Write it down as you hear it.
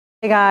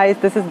Hey guys,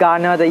 this is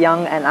Garner the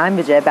Young and I'm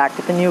Vijay back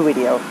with a new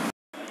video.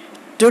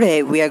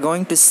 Today we are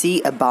going to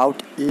see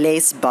about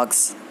lace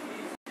bugs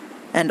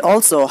and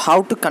also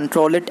how to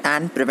control it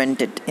and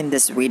prevent it in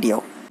this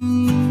video.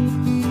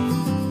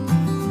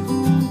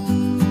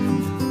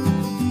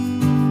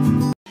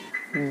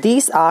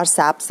 These are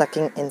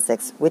sap-sucking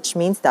insects, which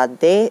means that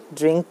they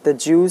drink the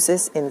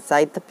juices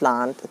inside the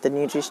plant, the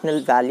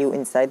nutritional value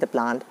inside the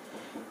plant,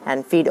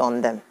 and feed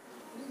on them.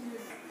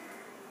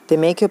 They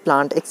make your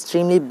plant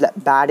extremely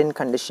bad in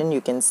condition. You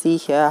can see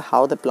here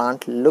how the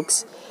plant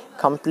looks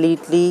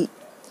completely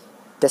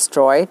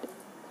destroyed,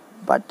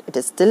 but it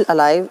is still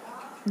alive.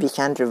 We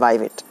can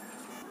revive it.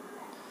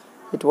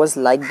 It was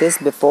like this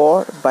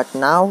before, but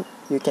now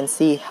you can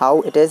see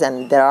how it is,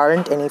 and there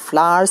aren't any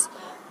flowers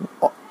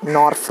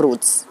nor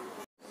fruits.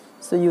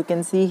 So you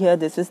can see here,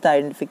 this is the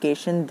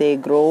identification. They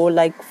grow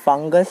like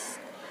fungus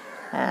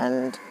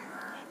and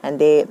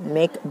they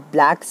make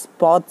black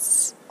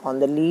spots on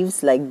the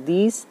leaves like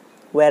these.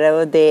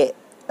 Wherever they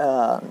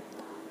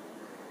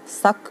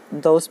suck,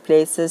 those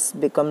places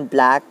become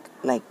black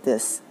like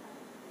this.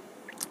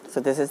 So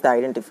this is the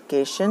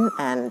identification,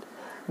 and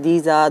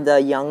these are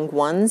the young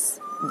ones.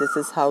 This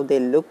is how they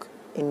look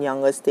in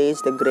younger stage,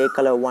 the gray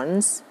color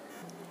ones.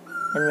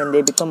 And when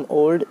they become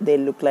old, they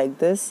look like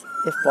this.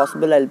 If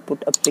possible, I'll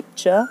put a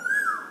picture.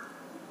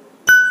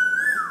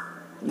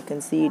 You can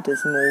see it is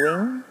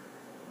moving.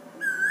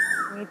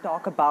 Let me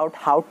talk about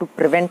how to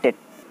prevent it,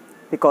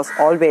 because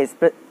always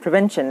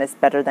prevention is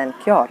better than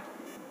cure.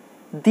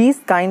 These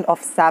kind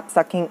of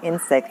sap-sucking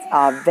insects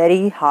are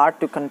very hard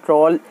to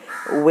control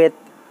with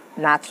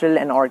natural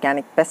and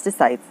organic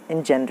pesticides.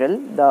 In general,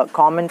 the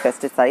common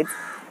pesticides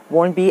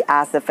won't be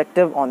as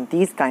effective on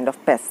these kind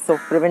of pests, so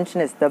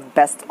prevention is the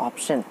best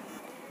option.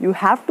 You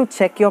have to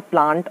check your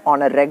plant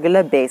on a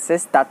regular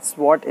basis. That's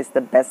what is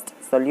the best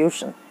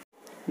solution.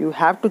 You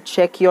have to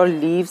check your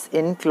leaves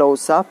in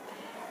close-up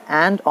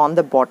and on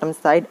the bottom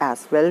side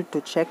as well to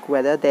check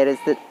whether there is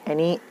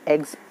any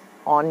eggs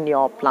on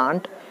your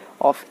plant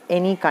of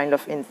any kind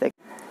of insect.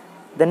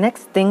 The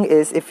next thing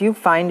is, if you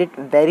find it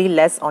very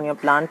less on your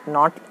plant,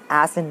 not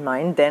as in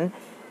mind, then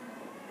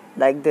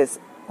like this,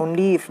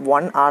 only if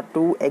 1 or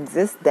 2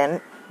 exist,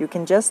 then you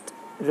can just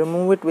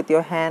remove it with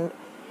your hand.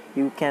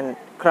 You can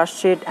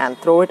crush it and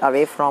throw it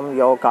away from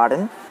your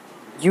garden.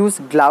 Use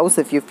gloves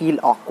if you feel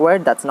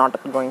awkward. That's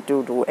not going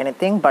to do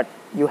anything, but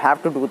you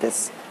have to do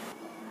this.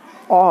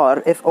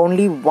 Or if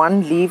only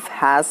one leaf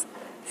has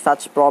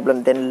such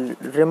problem, then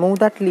remove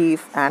that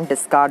leaf and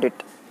discard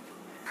it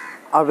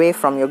away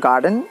from your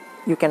garden.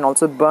 You can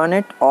also burn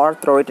it or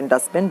throw it in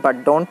dustbin,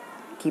 but don't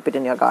keep it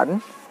in your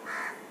garden.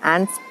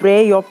 And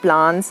spray your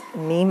plants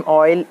neem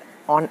oil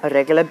on a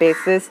regular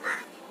basis.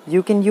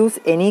 You can use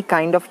any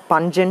kind of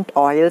pungent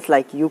oils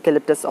like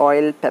eucalyptus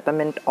oil,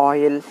 peppermint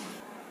oil,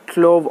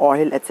 clove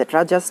oil,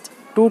 etc. Just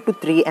 2 to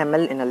 3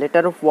 ml in a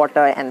liter of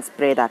water and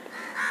spray that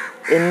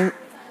in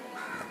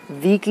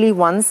weekly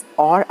once,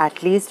 or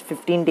at least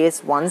 15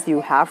 days once.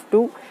 You have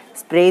to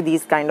spray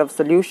these kind of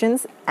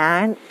solutions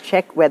and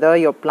check whether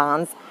your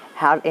plants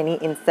have any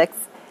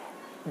insects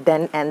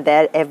then and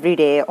there every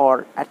day,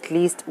 or at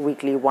least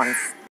weekly once.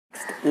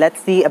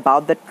 Let's see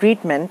about the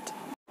treatment.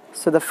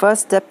 So the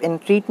first step in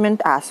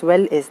treatment as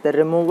well is the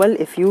removal.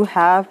 If you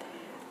have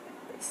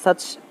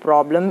such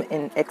problem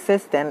in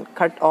excess, then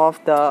cut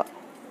off the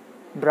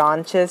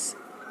branches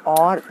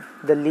or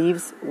the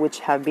leaves which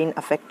have been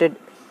affected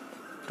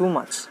too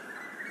much.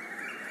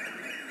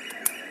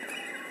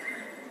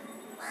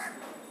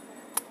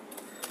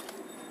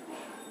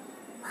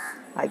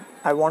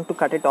 I want to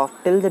cut it off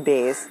till the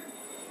base.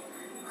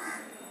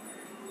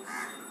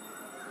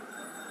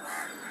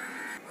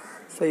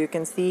 So you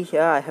can see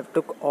here I have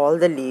took all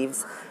the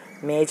leaves,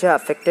 major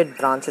affected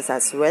branches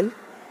as well,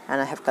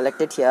 and I have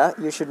collected here.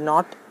 You should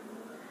not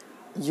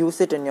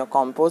use it in your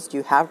compost.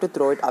 You have to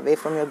throw it away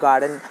from your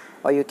garden,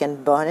 or you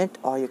can burn it,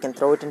 or you can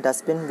throw it in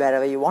dustbin,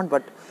 wherever you want,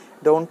 but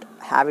don't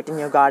have it in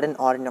your garden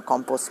or in your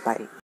compost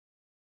pile.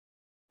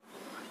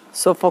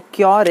 So for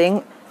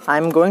curing,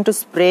 I'm going to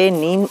spray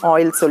neem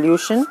oil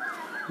solution.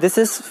 This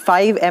is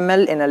 5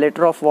 ml in a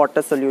liter of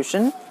water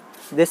solution.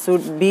 This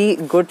would be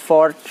good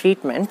for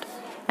treatment,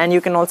 and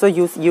you can also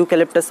use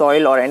eucalyptus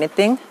oil or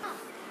anything.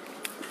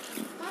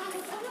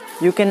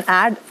 You can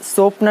add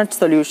soap nut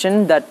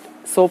solution. That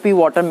soapy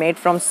water made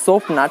from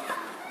soap nut,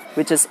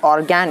 which is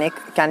organic,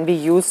 can be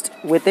used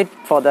with it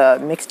for the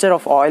mixture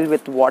of oil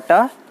with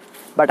water,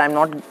 but I'm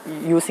not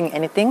using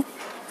anything,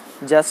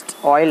 just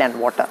oil and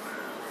water.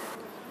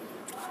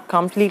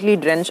 Completely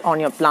drench on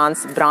your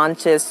plants,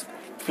 branches,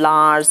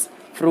 flowers,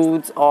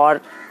 fruits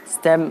or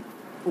stem,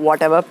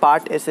 whatever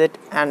part is it,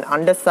 and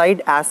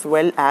underside as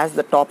well as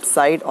the top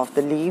side of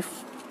the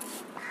leaf.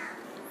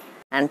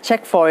 And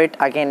check for it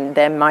again.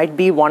 There might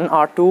be 1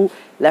 or 2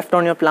 left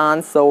on your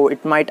plants, so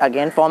it might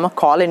again form a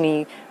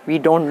colony. We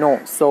don't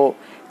know. So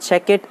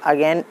check it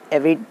again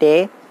every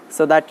day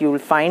so that you will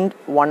find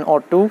 1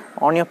 or 2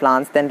 on your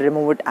plants, then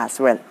remove it as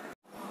well.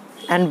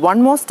 And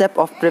one more step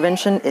of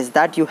prevention is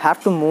that you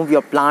have to move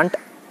your plant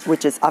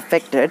which is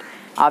affected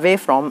away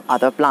from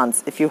other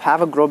plants. If you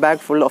have a grow bag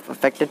full of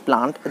affected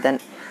plant, then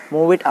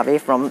move it away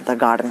from the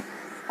garden,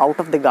 out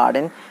of the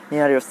garden,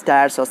 near your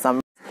stairs or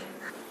some.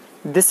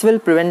 This will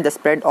prevent the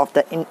spread of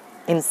the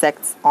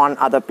insects on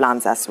other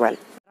plants as well.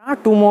 There are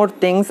two more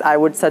things I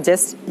would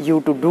suggest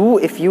you to do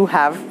if you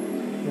have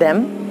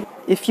them.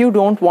 If you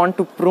don't want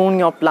to prune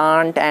your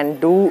plant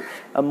and do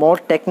a more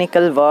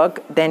technical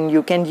work, then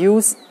you can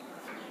use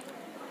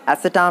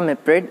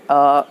acetamiprid,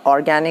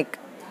 organic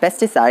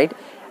pesticide.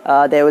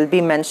 There will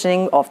be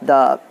mentioning of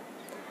the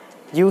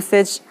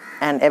usage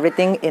and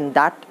everything in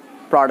that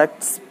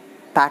product's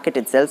packet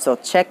itself, so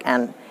check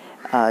and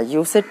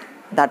use it.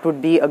 That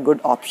would be a good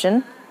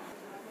option,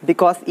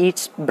 because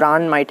each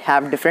brand might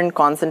have different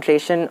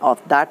concentration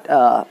of that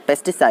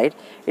pesticide.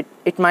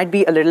 It might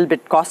be a little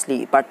bit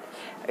costly, but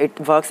it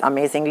works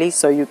amazingly,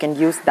 so you can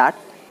use that.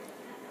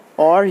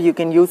 Or you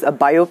can use a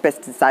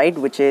biopesticide,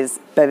 which is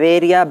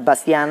Bavaria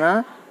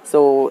bassiana.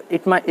 So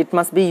it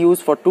must be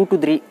used for 2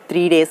 to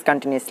 3 days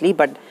continuously,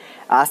 but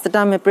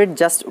acetamiprid,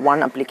 just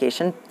one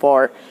application.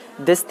 For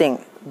this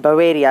thing,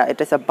 Bavaria,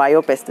 it is a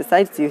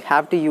biopesticide, so you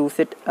have to use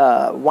it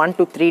 1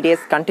 to 3 days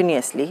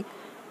continuously.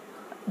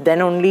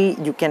 Then only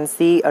you can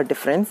see a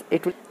difference.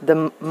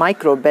 The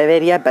microbe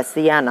Bavaria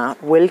bassiana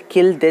will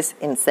kill this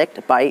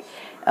insect by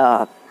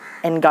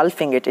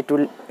engulfing it. It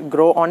will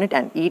grow on it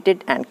and eat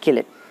it and kill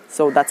it.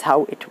 So that's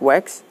how it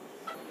works.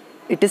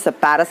 It is a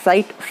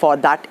parasite for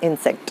that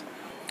insect.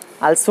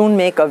 I'll soon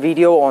make a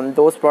video on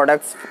those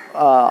products,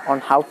 on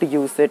how to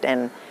use it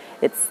and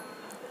its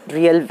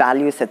real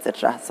values,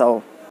 etc.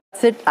 So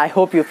that's it. I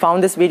hope you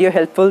found this video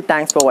helpful.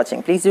 Thanks for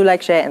watching. Please do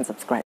like, share and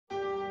subscribe.